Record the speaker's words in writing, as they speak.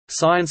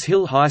Science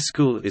Hill High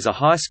School is a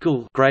high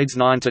school grades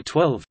 9 to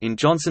 12 in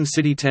Johnson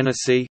City,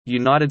 Tennessee,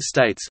 United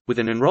States, with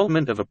an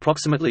enrollment of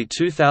approximately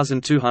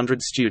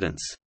 2,200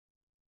 students.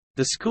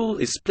 The school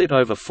is split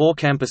over 4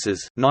 campuses: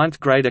 9th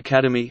grade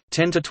academy,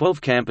 10 to 12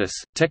 campus,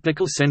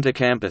 technical center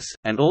campus,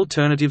 and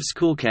alternative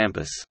school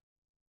campus.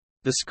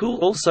 The school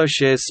also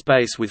shares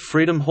space with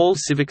Freedom Hall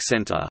Civic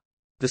Center.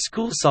 The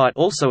school site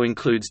also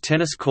includes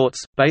tennis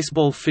courts,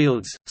 baseball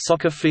fields,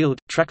 soccer field,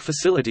 track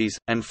facilities,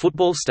 and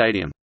football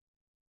stadium.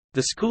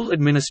 The school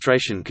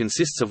administration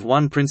consists of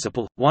 1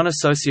 principal, 1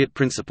 associate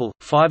principal,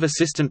 5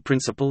 assistant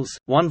principals,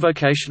 1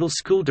 vocational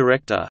school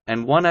director,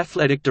 and 1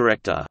 athletic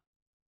director.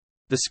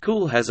 The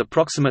school has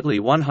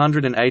approximately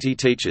 180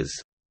 teachers.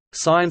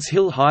 Science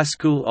Hill High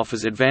School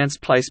offers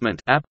advanced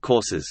placement (AP)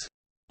 courses.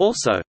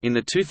 Also, in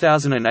the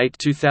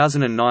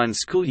 2008-2009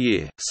 school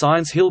year,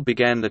 Science Hill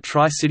began the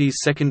Tri-Cities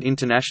Second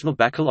International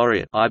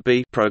Baccalaureate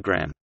 (IB)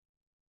 program.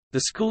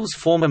 The school's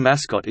former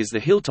mascot is the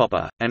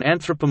Hilltopper, an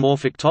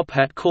anthropomorphic top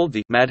hat called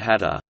the Mad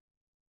Hatter.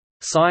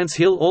 Science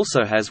Hill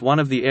also has one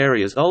of the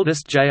area's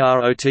oldest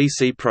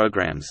JROTC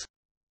programs.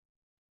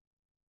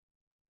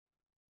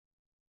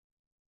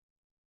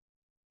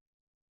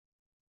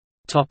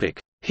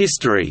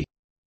 History.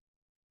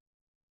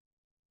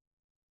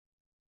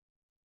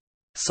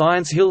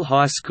 Science Hill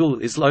High School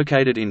is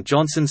located in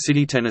Johnson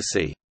City,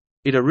 Tennessee.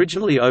 It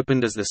originally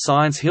opened as the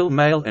Science Hill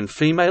Male and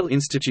Female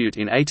Institute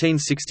in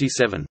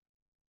 1867.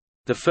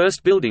 The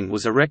first building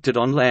was erected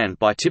on land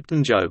by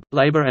Tipton Job.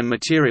 Labor and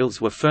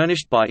materials were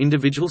furnished by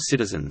individual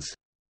citizens.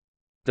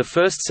 The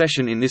first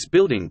session in this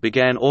building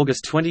began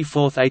August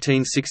 24,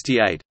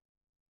 1868.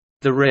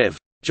 The Rev.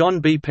 John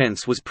B.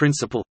 Pence was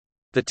principal.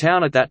 The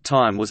town at that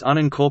time was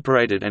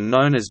unincorporated and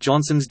known as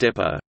Johnson's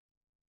Depot.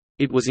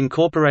 It was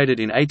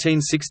incorporated in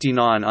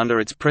 1869 under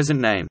its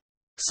present name.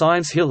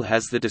 Science Hill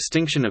has the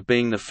distinction of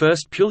being the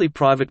first purely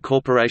private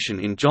corporation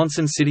in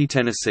Johnson City,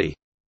 Tennessee.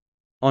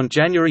 On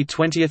January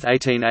 20,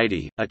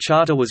 1880, a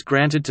charter was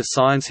granted to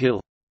Science Hill.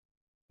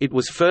 It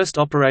was first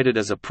operated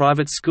as a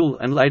private school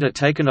and later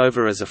taken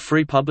over as a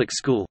free public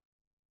school.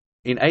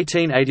 In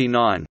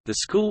 1889, the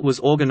school was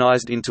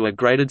organized into a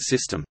graded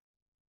system.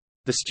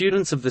 The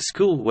students of the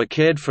school were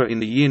cared for in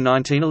the year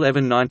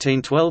 1911,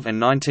 1912 and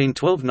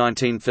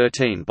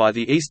 1912–1913 by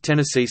the East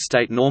Tennessee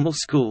State Normal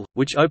School,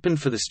 which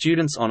opened for the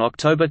students on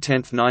October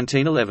 10,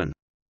 1911.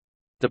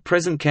 The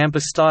present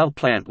campus-style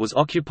plant was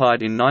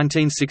occupied in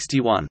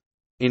 1961.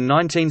 In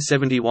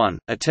 1971,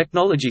 a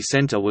technology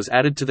center was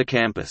added to the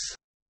campus.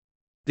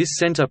 This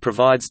center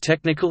provides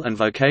technical and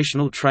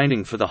vocational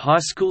training for the high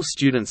school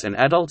students and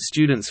adult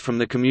students from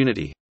the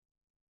community.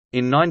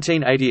 In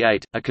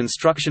 1988, a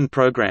construction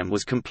program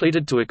was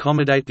completed to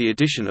accommodate the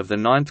addition of the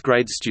 9th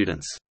grade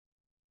students.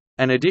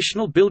 An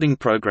additional building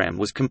program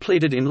was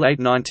completed in late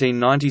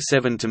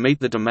 1997 to meet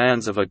the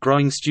demands of a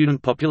growing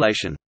student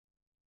population.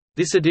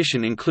 This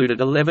addition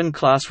included 11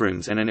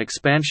 classrooms and an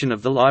expansion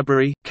of the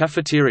library,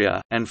 cafeteria,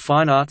 and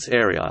fine arts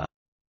area.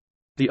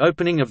 The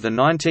opening of the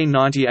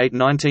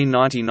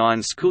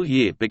 1998–1999 school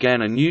year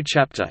began a new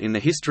chapter in the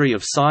history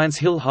of Science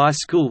Hill High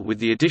School with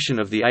the addition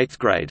of the 8th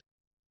grade.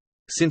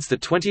 Since the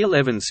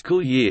 2011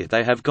 school year,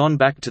 they have gone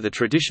back to the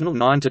traditional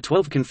 9 to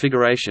 12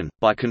 configuration,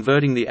 by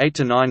converting the 8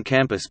 to 9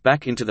 campus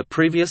back into the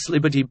previous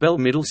Liberty Bell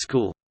Middle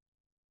School.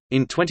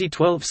 In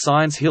 2012,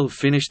 Science Hill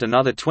finished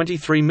another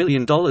 $23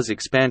 million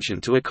expansion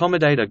to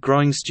accommodate a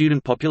growing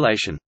student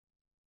population.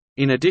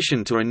 In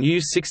addition to a new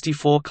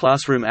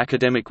 64-classroom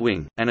academic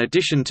wing, an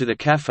addition to the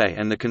cafe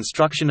and the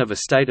construction of a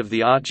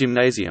state-of-the-art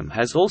gymnasium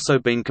has also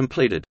been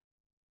completed.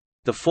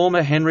 The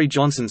former Henry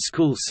Johnson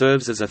School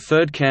serves as a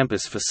third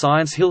campus for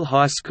Science Hill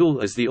High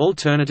School as the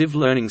Alternative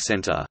Learning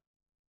Center.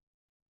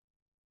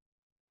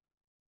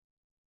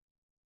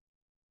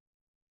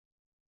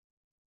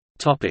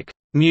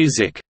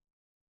 Music.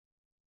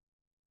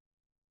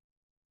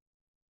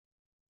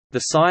 The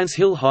Science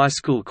Hill High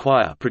School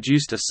Choir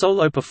produced a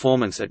solo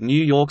performance at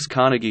New York's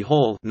Carnegie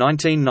Hall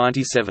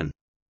 1997.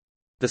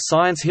 The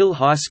Science Hill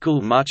High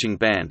School Marching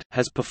Band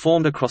has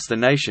performed across the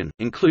nation,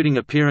 including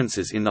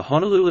appearances in the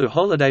Honolulu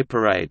Holiday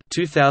Parade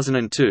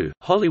 2002,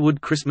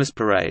 Hollywood Christmas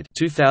Parade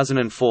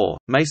 2004,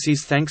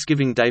 Macy's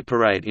Thanksgiving Day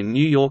Parade in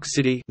New York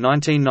City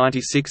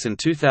 1996 and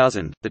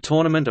 2000, the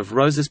Tournament of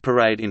Roses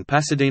Parade in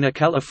Pasadena,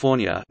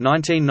 California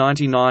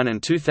 1999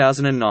 and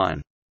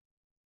 2009.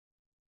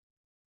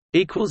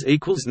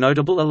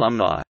 Notable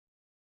alumni.